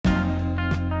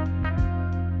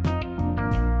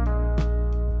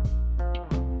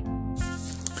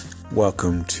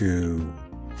Welcome to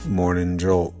Morning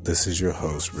Jolt. This is your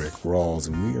host, Rick Rawls,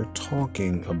 and we are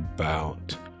talking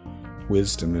about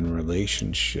wisdom in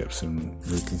relationships. And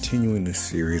we're continuing this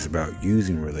series about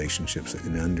using relationships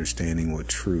and understanding what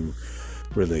true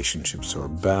relationships are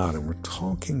about. And we're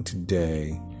talking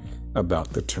today about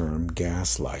the term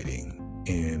gaslighting.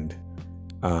 And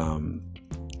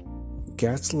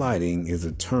gaslighting is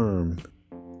a term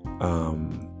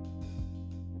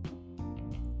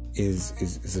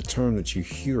is a term that you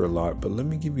hear a lot, but let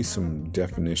me give you some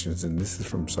definitions, and this is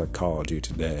from Psychology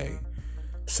Today,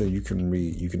 so you can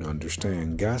read, you can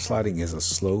understand. Gaslighting is a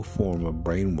slow form of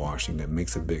brainwashing that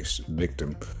makes a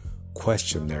victim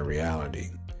question their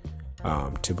reality.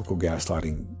 Typical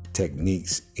gaslighting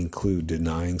techniques include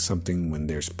denying something when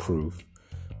there's proof,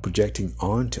 projecting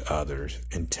onto others,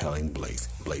 and telling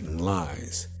blatant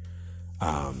lies.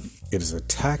 It is a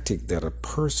tactic that a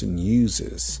person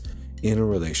uses in a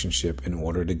relationship in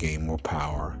order to gain more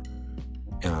power,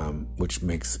 which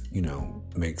makes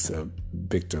a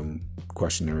victim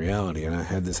question their reality. And I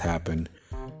had this happen.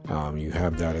 You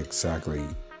have that exactly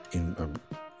in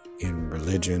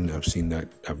religion. I've seen that.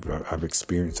 I've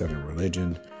experienced that in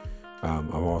religion.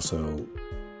 I've also,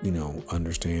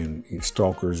 understand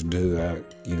stalkers do that.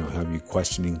 Have you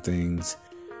questioning things,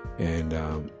 and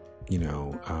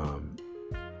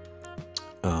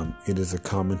it is a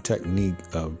common technique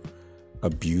of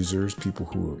abusers, people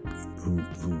who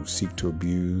seek to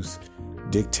abuse,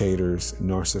 dictators,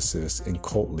 narcissists, and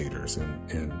cult leaders.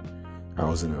 And I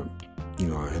was in I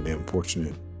had the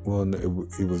unfortunate. Well, it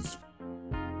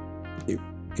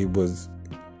was.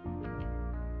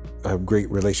 I have great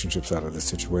relationships out of this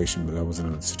situation, but I was in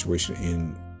a situation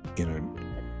in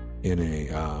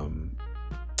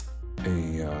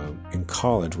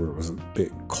college where it was a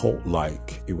bit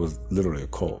cult-like. It was literally a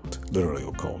cult.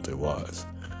 It was.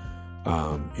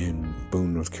 In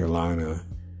Boone, North Carolina.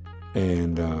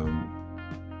 And,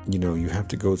 you have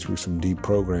to go through some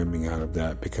deprogramming out of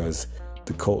that, because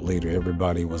the cult leader,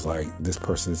 everybody was like, this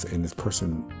person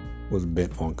was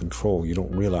bent on control. You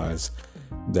don't realize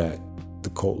that the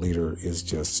cult leader is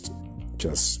just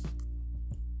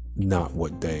not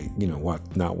what they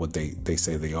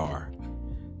say they are.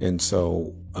 And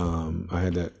so, I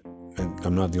had that. And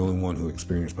I'm not the only one who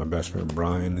experienced. My best friend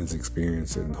Brian has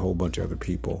experienced it, and a whole bunch of other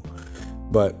people.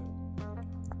 But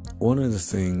one of the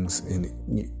things, and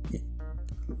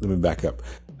let me back up.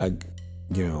 I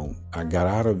got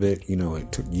out of it.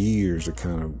 It took years to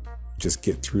kind of just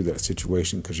get through that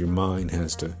situation, because your mind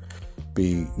has to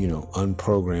be,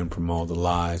 unprogrammed from all the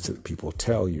lies that people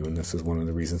tell you. And this is one of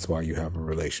the reasons why you have a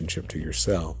relationship to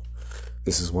yourself.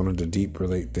 This is one of the deep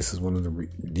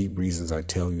reasons I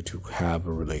tell you to have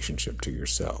a relationship to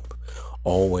yourself.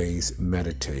 Always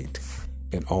meditate,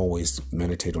 and always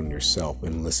meditate on yourself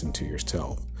and listen to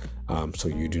yourself, so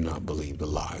you do not believe the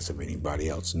lies of anybody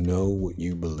else. Know what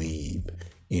you believe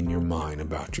in your mind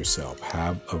about yourself.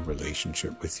 Have a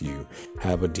relationship with you.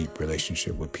 Have a deep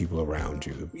relationship with people around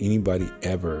you. If anybody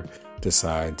ever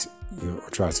decides or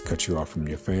tries to cut you off from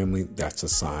your family, that's a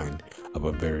sign of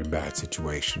a very bad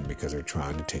situation, because they're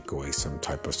trying to take away some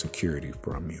type of security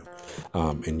from you.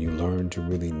 And you learn to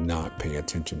really not pay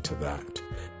attention to that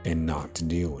and not to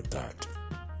deal with that.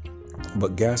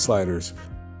 But gaslighters,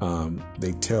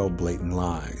 they tell blatant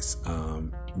lies.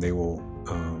 They will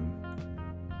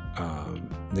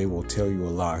tell you a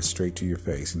lie straight to your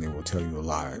face, and they will tell you a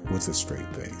lie with a straight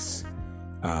face.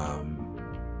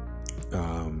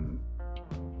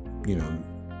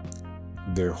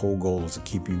 Their whole goal is to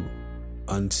keep you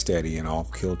unsteady and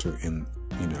off kilter, and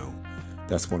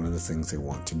that's one of the things they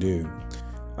want to do.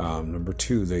 Number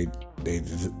two, they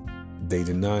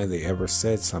deny they ever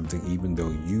said something, even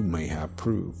though you may have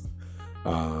proof.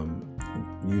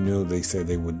 They said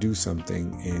they would do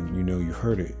something, and you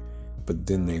heard it, but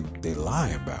then they lie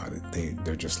about it.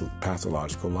 They're just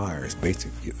pathological liars.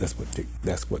 Basically,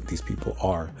 that's what these people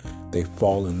are. They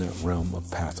fall in that realm of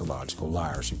pathological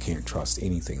liars. You can't trust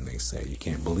anything they say. You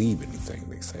can't believe anything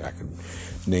they say. I can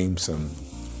name some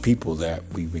people that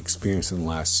we've experienced in the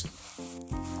last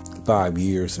 5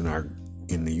 years in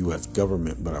the U.S.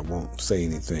 government, but I won't say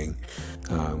anything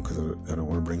because I don't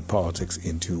want to bring politics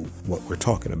into what we're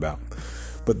talking about.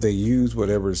 But they use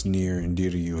whatever's near and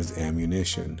dear to you as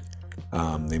ammunition.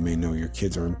 They may know your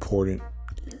kids are important.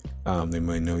 They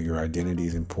may know your identity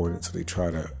is important, so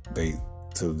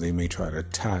they may try to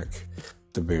attack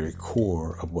the very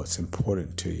core of what's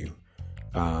important to you.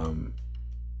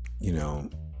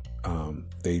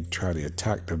 They try to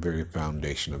attack the very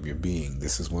foundation of your being.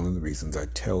 This is one of the reasons I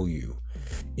tell you,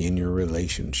 in your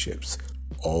relationships,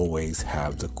 always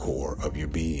have the core of your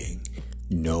being.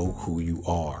 Know who you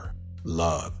are.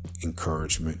 love,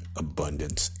 encouragement,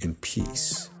 abundance, and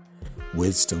peace.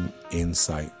 Wisdom,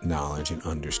 insight, knowledge, and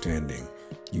understanding.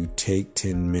 You take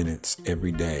 10 minutes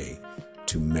every day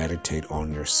to meditate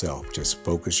on yourself. Just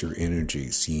focus your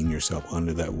energy, seeing yourself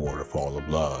under that waterfall of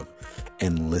love,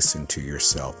 and listen to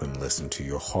yourself and listen to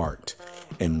your heart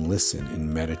and listen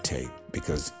and meditate,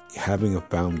 because having a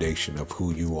foundation of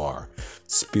who you are,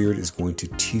 Spirit is going to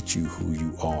teach you who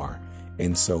you are.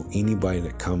 And so anybody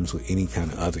that comes with any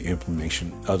kind of other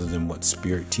information other than what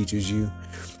Spirit teaches you,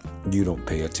 you don't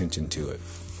pay attention to it.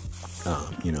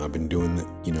 I've been doing it,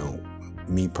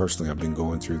 me personally, I've been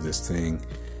going through this thing,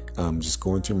 just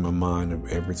going through my mind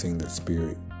of everything that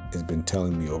Spirit has been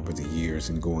telling me over the years,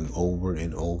 and going over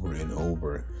and over and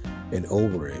over and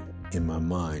over it in my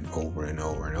mind over and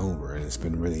over and over. And it's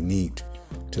been really neat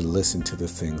to listen to the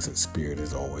things that Spirit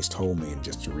has always told me, and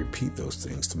just to repeat those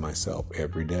things to myself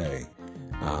every day.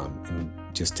 And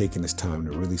just taking this time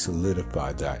to really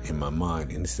solidify that in my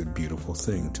mind. And it's a beautiful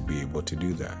thing to be able to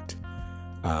do that.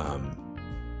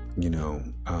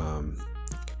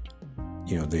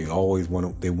 They always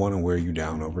want to wear you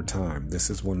down over time. This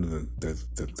is one of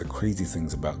the crazy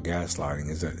things about gaslighting,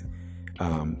 is that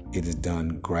it is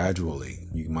done gradually.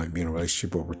 You might be in a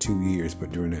relationship over 2 years,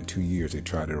 but during that 2 years, they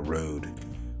try to erode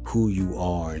who you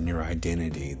are and your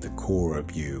identity, the core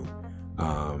of you.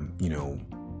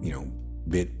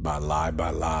 Bit by lie,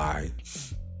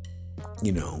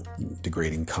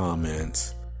 degrading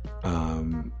comments.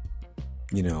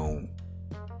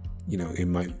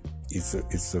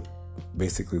 It's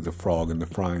basically the frog in the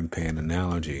frying pan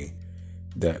analogy,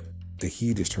 that the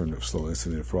heat is turned up slow, so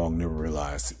the frog never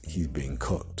realized he's being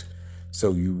cooked.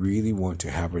 So you really want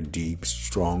to have a deep,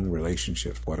 strong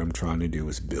relationship. What I'm trying to do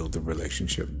is build the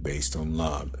relationship based on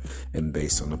love and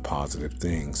based on a positive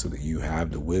thing, so that you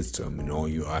have the wisdom, and all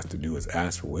you have to do is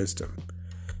ask for wisdom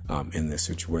in this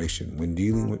situation. When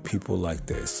dealing with people like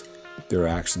this, their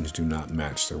actions do not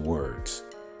match their words.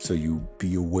 So you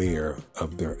be aware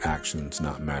of their actions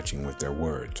not matching with their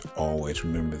words. Always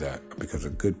remember that, because a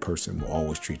good person will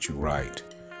always treat you right.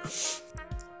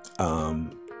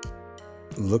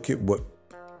 Look at what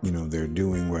they're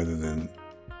doing rather than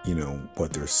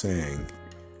what they're saying.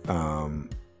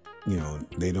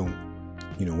 They don't.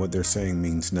 What they're saying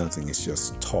means nothing. It's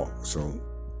just talk. So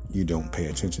you don't pay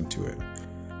attention to it.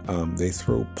 They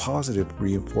throw positive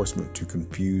reinforcement to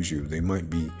confuse you. They might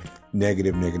be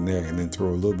negative, and then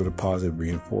throw a little bit of positive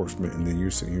reinforcement, and then you're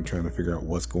sitting here trying to figure out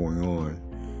what's going on.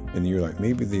 And you're like,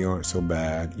 maybe they aren't so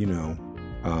bad,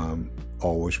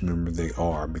 Always remember they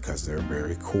are, because their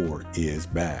very core is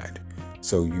bad.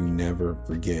 So you never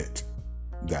forget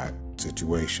that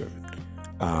situation.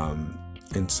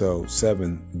 And so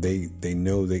 7, they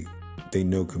know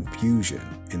confusion,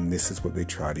 and this is what they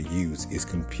try to use, is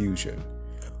confusion.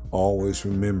 Always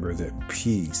remember that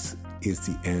peace is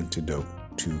the antidote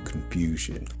to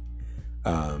confusion.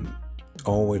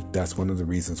 That's one of the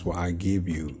reasons why I give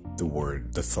you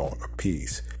the thought of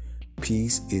peace.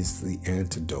 Peace is the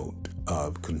antidote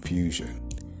of confusion.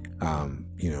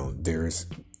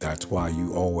 That's why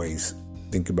you always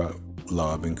think about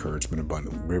love, encouragement,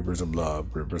 abundance, rivers of love,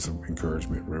 rivers of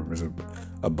encouragement, rivers of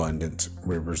abundance,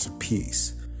 rivers of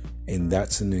peace. And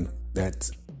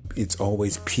it's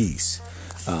always peace.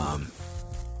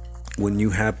 When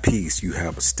you have peace, you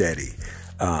have a steady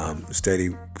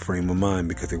frame of mind,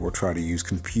 because they will try to use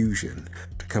confusion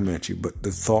to come at you. But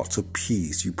the thoughts of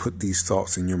peace, you put these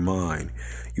thoughts in your mind.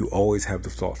 You always have the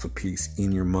thoughts of peace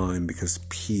in your mind, because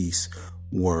peace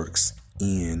works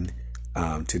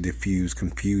to diffuse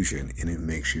confusion, and it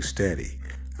makes you steady.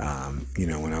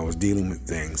 When I was dealing with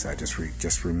things, I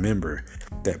just remember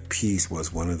that peace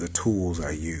was one of the tools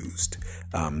I used.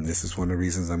 This is one of the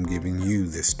reasons I'm giving you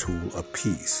this tool of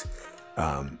peace.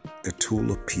 The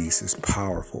tool of peace is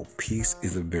powerful. Peace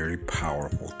is a very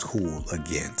powerful tool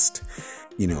against,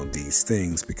 these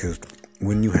things, because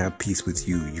when you have peace with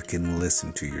you, you can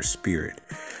listen to your spirit.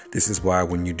 This is why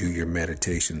when you do your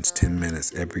meditations 10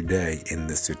 minutes every day in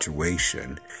this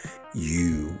situation,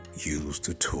 you use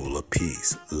the tool of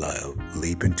peace. Love,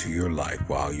 leap into your life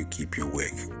while you keep your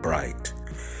wick bright.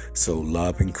 So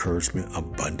love, encouragement,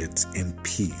 abundance, and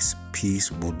peace.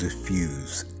 Peace will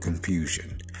diffuse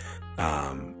confusion.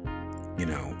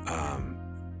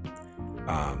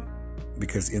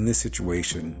 Because in this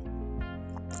situation,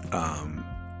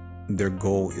 their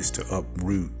goal is to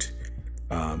uproot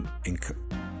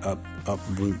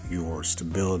your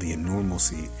stability and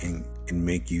normalcy, and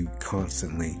make you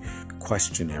constantly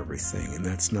question everything. And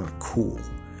that's not cool.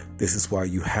 This is why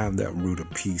you have that root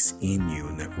of peace in you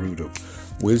and that root of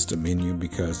wisdom in you,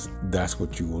 because that's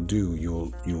what you will do.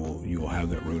 You'll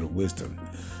have that root of wisdom.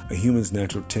 A human's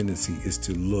natural tendency is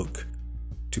to look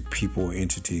to people or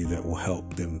entity that will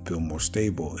help them feel more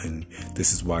stable. And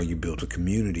this is why you build a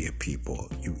community of people.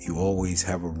 You always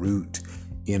have a root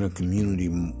in a community,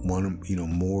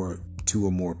 two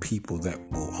or more people that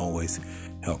will always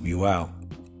help you out.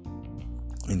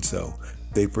 And so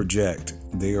they project.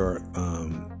 They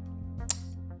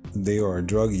are a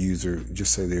drug user.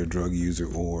 Just say they're a drug user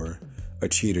or a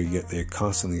cheater, yet they're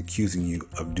constantly accusing you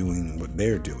of doing what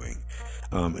they're doing.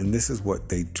 And this is what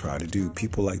they try to do.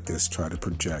 People like this try to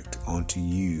project onto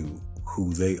you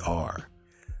who they are.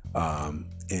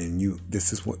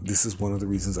 This is one of the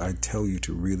reasons I tell you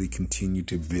to really continue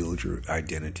to build your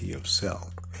identity of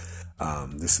self.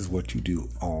 This is what you do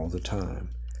all the time.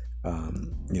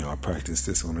 I practice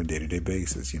this on a day-to-day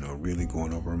basis, really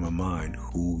going over in my mind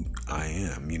who I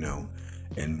am,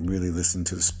 and really listen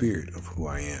to the spirit of who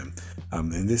I am.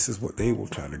 And this is what they will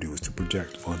try to do, is to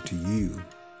project onto you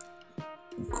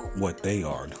what they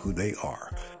are and who they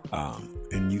are.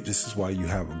 This is why you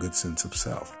have a good sense of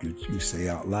self. You say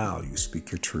out loud, you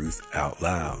speak your truth out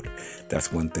loud.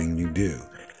 That's one thing you do.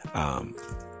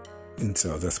 And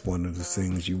so that's one of the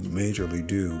things you majorly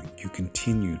do. You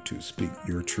continue to speak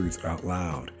your truth out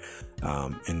loud,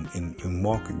 and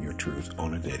walk in your truth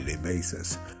on a day-to-day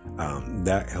basis.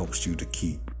 That helps you to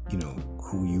keep,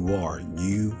 who you are.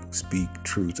 You speak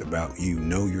truth about you,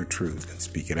 know your truth, and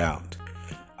speak it out.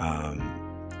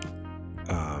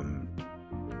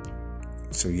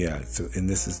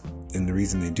 And the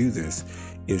reason they do this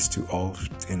is to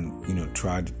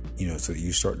try to, so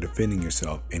you start defending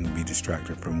yourself and be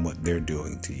distracted from what they're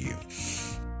doing to you.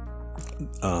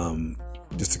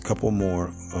 Just a couple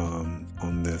more,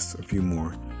 on this, a few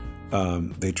more.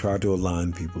 They try to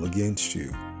align people against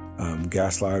you.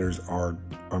 Gaslighters are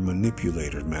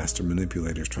manipulators, master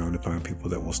manipulators, trying to find people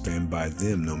that will stand by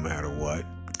them no matter what,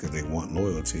 because they want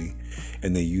loyalty,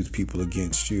 and they use people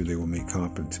against you. They will make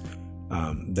comments.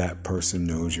 That person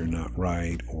knows you're not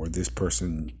right, or this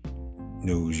person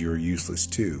knows you're useless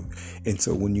too. And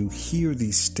so when you hear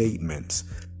these statements,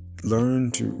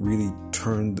 learn to really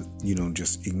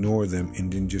just ignore them,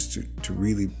 and then just to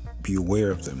really be aware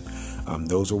of them.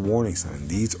 Those are warning signs.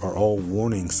 These are all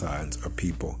warning signs of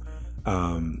people.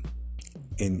 And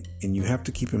you have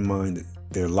to keep in mind that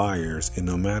they're liars, and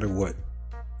no matter what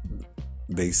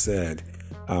they said,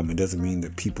 it doesn't mean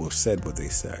that people have said what they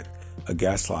said.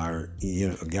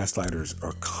 Gaslighters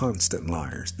are constant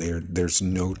liars. There's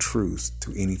no truth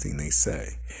to anything they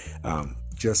say.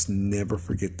 Just never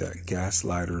forget that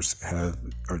gaslighters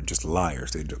are just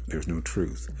liars. There's no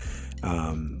truth.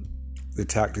 The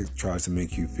tactic tries to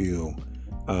make you feel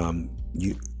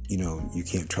you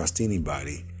can't trust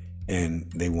anybody,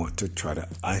 and they want to try to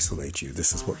isolate you.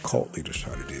 This is what cult leaders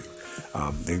try to do.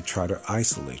 They try to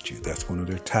isolate you. That's one of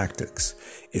their tactics,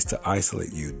 is to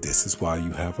isolate you. This is why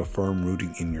you have a firm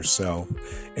rooting in yourself,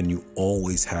 and you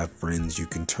always have friends you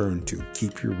can turn to.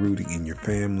 Keep your rooting in your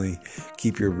family.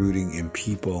 Keep your rooting in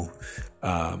people.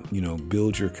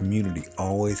 Build your community.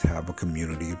 Always have a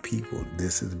community of people.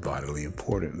 This is vitally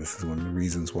important. This is one of the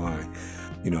reasons why,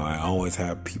 I always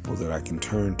have people that I can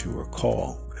turn to or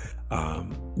call. That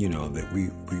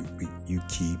you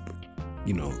keep,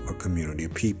 a community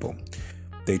of people.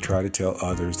 They try to tell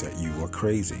others that you are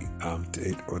crazy,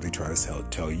 or they try to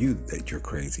tell you that you're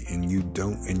crazy, and you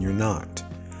don't, and you're not.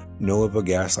 Know if a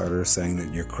gaslighter is saying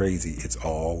that you're crazy, it's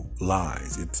all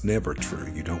lies. It's never true.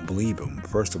 You don't believe them.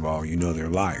 First of all, they're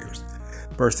liars.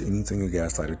 First, anything a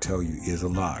gaslighter tell you is a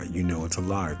lie. It's a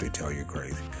lie if they tell you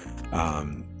crazy,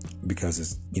 because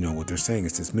it's what they're saying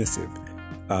is dismissive.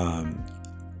 A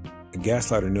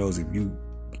gaslighter knows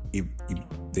if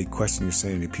they question your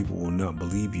sanity, people will not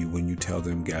believe you when you tell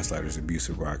them gaslighters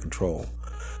abusive or out of control.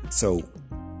 So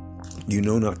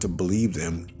not to believe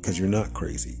them because you're not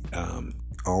crazy.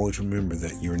 Always remember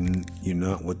that you're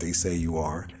not what they say you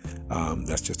are.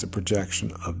 That's just a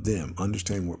projection of them.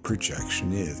 Understand what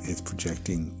projection is. It's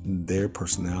projecting their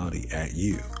personality at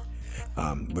you,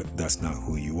 but that's not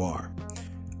who you are.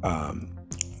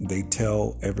 They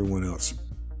tell everyone else.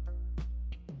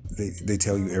 They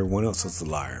tell you everyone else is a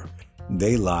liar.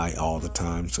 They lie all the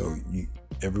time, so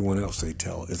everyone else they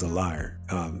tell is a liar.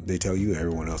 They tell you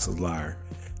everyone else is a liar.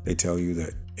 They tell you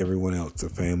that everyone else, the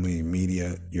family,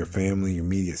 media, your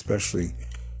media especially,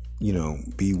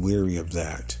 be wary of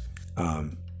that.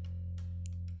 I'm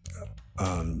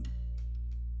going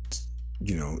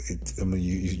to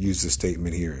use the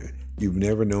statement here. You've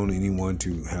never known anyone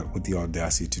to have with the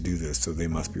audacity to do this, so they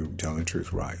must be telling the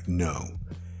truth, right? No.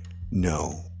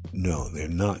 No, they're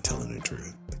not telling the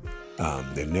truth.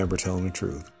 They're never telling the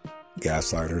truth.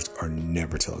 Gaslighters are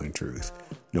never telling the truth.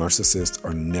 Narcissists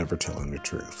are never telling the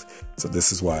truth. So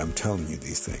this is why I'm telling you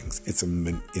these things. It's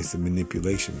a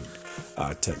manipulation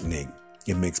technique.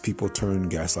 It makes people turn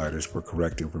gaslighters for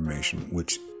correct information,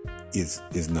 which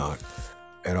is not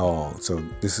at all. So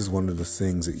this is one of the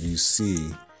things that you see.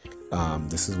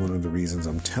 This is one of the reasons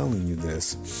I'm telling you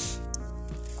this.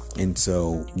 And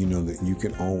so you know that you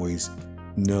can always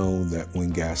know that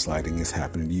when gaslighting is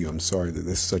happening to you. I'm sorry that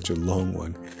this is such a long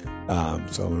one.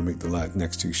 So I'm going to make the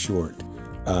next two short.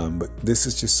 But this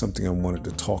is just something I wanted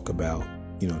to talk about,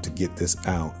 to get this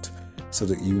out so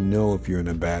that you know if you're in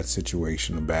a bad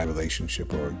situation, a bad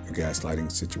relationship, or a gaslighting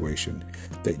situation,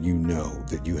 that you know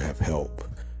that you have help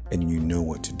and you know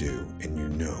what to do and you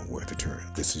know where to turn.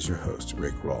 This is your host,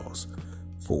 Rick Rawls,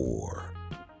 for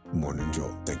Morning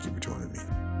Jolt. Thank you for joining me.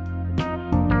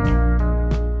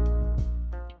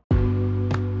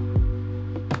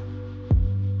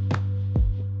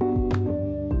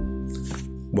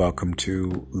 Welcome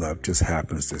to Love Just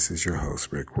Happens. This is your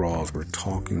host, Rick Rawls. We're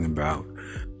talking about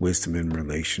wisdom in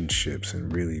relationships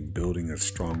and really building a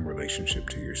strong relationship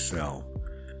to yourself,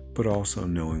 but also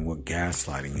knowing what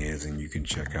gaslighting is. And you can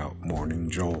check out Morning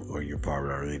Jolt, or you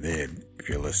probably already did if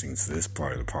you're listening to this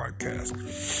part of the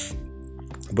podcast.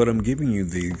 But I'm giving you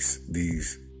these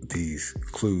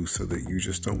clues so that you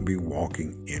just don't be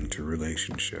walking into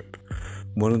relationship.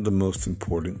 One of the most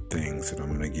important things that I'm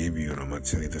going to give you, and I'm going to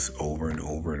tell you this over and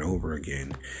over and over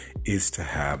again, is to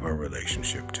have a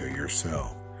relationship to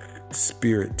yourself.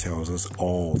 Spirit tells us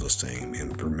all the same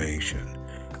information.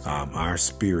 Our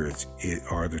spirits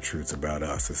are the truth about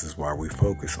us. This is why we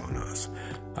focus on us.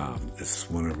 This is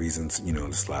one of the reasons,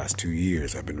 this last 2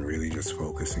 years, I've been really just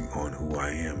focusing on who I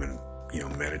am and,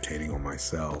 meditating on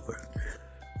myself and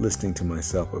listening to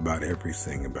myself about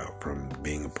everything, from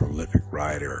being a prolific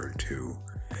writer to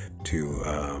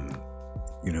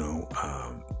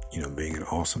being an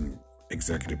awesome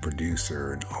executive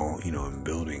producer and all, and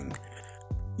building,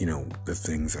 the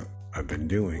things that I've been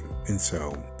doing.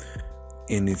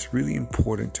 And it's really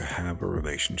important to have a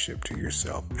relationship to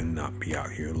yourself and not be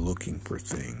out here looking for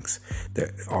things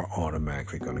that are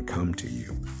automatically going to come to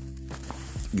you.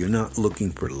 You're not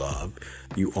looking for love.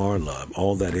 You are love.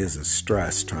 All that is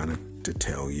stress trying to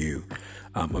tell you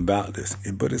about this.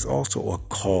 But it's also a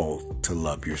call to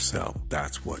love yourself.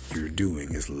 That's what you're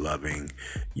doing, is loving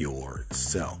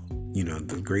yourself.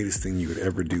 The greatest thing you could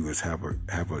ever do is have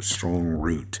a strong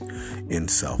root in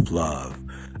self-love.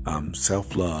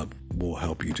 Self-love will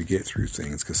help you to get through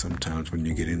things, because sometimes when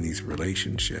you get in these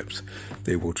relationships,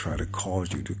 they will try to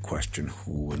cause you to question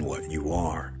who and what you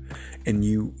are. And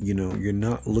you're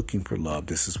not looking for love.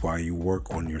 This is why you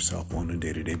work on yourself on a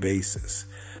day-to-day basis.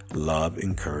 Love,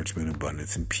 encouragement,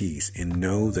 abundance, and peace. And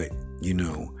know that,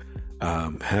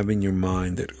 having your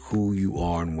mind that who you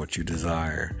are and what you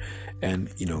desire,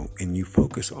 and you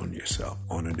focus on yourself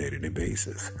on a day-to-day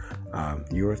basis.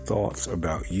 Your thoughts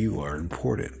about you are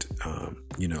important.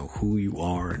 Who you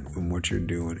are and what you're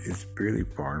doing is really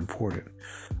far important.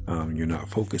 You're not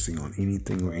focusing on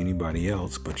anything or anybody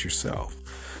else but yourself.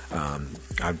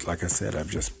 Like I said, I've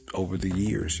just over the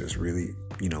years just really,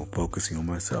 focusing on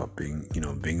myself, being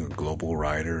a global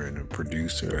writer and a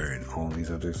producer and all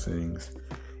these other things.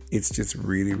 It's just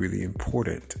really, really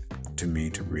important to me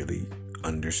to really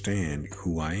understand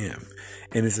who I am.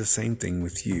 And it's the same thing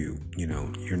with you.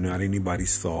 You're not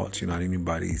anybody's thoughts. You're not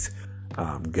anybody's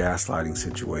gaslighting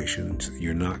situations.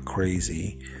 You're not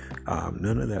crazy.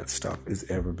 None of that stuff has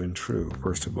ever been true.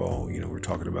 First of all, we're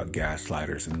talking about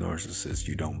gaslighters and narcissists.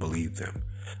 You don't believe them.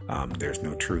 There's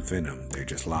no truth in them. They're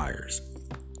just liars.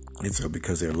 And so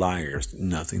because they're liars,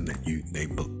 nothing that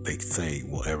they say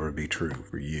will ever be true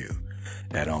for you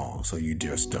at all. So you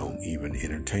just don't even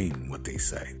entertain what they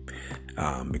say,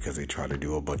 because they try to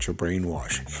do a bunch of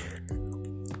brainwashing.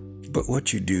 But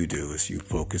what you do is you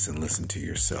focus and listen to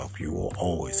yourself. You will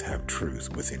always have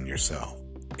truth within yourself.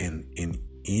 And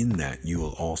in that, you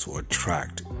will also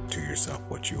attract to yourself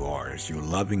what you are. As you're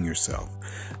loving yourself,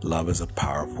 love is a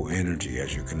powerful energy.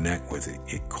 As you connect with it,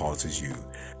 it causes you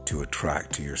to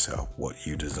attract to yourself what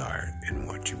you desire and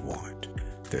what you want.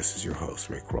 This is your host,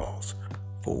 Rick Rawls,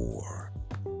 for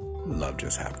Love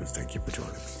Just Happens. Thank you for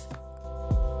joining me.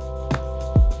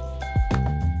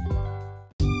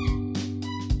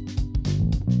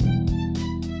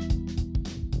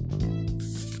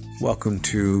 Welcome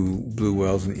to Blue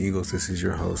Whales and Eagles. This is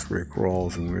your host, Rick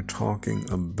Rawls, and we're talking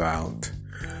about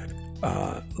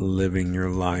living your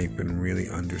life and really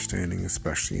understanding,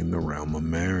 especially in the realm of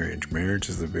marriage. Marriage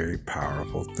is a very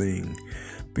powerful thing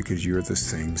because you're the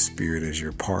same spirit as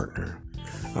your partner.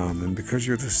 And because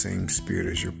you're the same spirit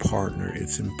as your partner,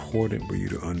 it's important for you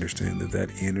to understand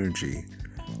that energy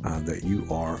that you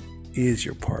are is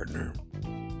your partner.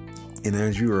 And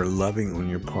as you are loving on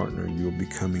your partner, you're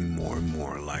becoming more and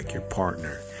more like your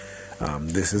partner.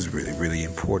 This is really, really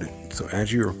important. So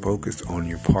as you are focused on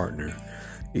your partner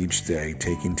each day,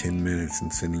 taking 10 minutes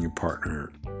and sending your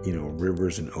partner,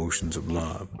 rivers and oceans of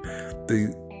love,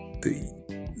 the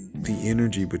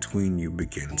energy between you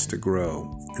begins to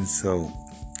grow. And so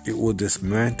it will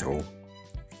dismantle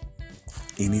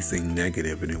anything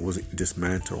negative, and it will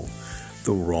dismantle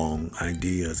the wrong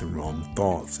ideas and wrong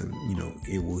thoughts, and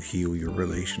it will heal your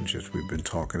relationships. We've been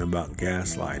talking about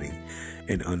gaslighting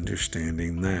and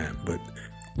understanding that. But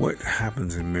what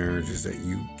happens in marriage is that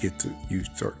you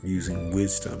start using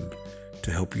wisdom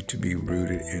to help you to be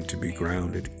rooted and to be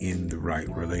grounded in the right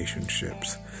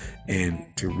relationships, and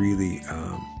to really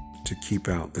to keep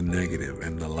out the negative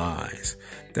and the lies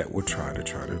that will try to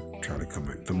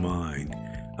come into the mind.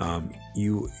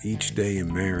 You each day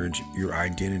in marriage, your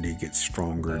identity gets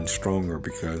stronger and stronger,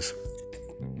 because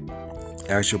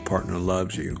as your partner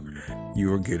loves you,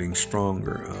 you are getting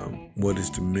stronger. What is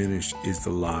diminished is the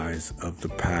lies of the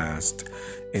past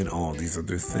and all these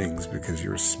other things, because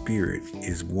your spirit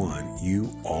is one.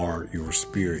 You are your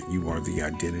spirit. You are the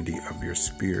identity of your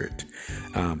spirit.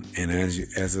 And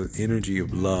as an energy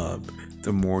of love,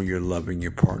 the more you're loving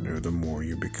your partner, the more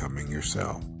you're becoming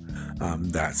yourself.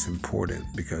 That's important,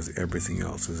 because everything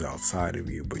else is outside of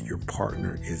you, but your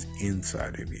partner is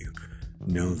inside of you.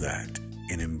 Know that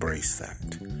and embrace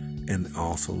that. And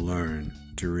also learn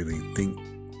to really think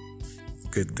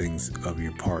good things of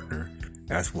your partner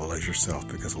as well as yourself,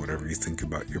 because whatever you think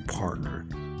about your partner,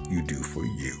 you do for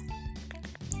you.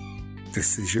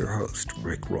 This is your host,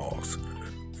 Rick Ross,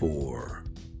 for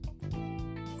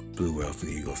Blue Whales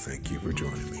and Eagles. Thank you for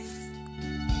joining me.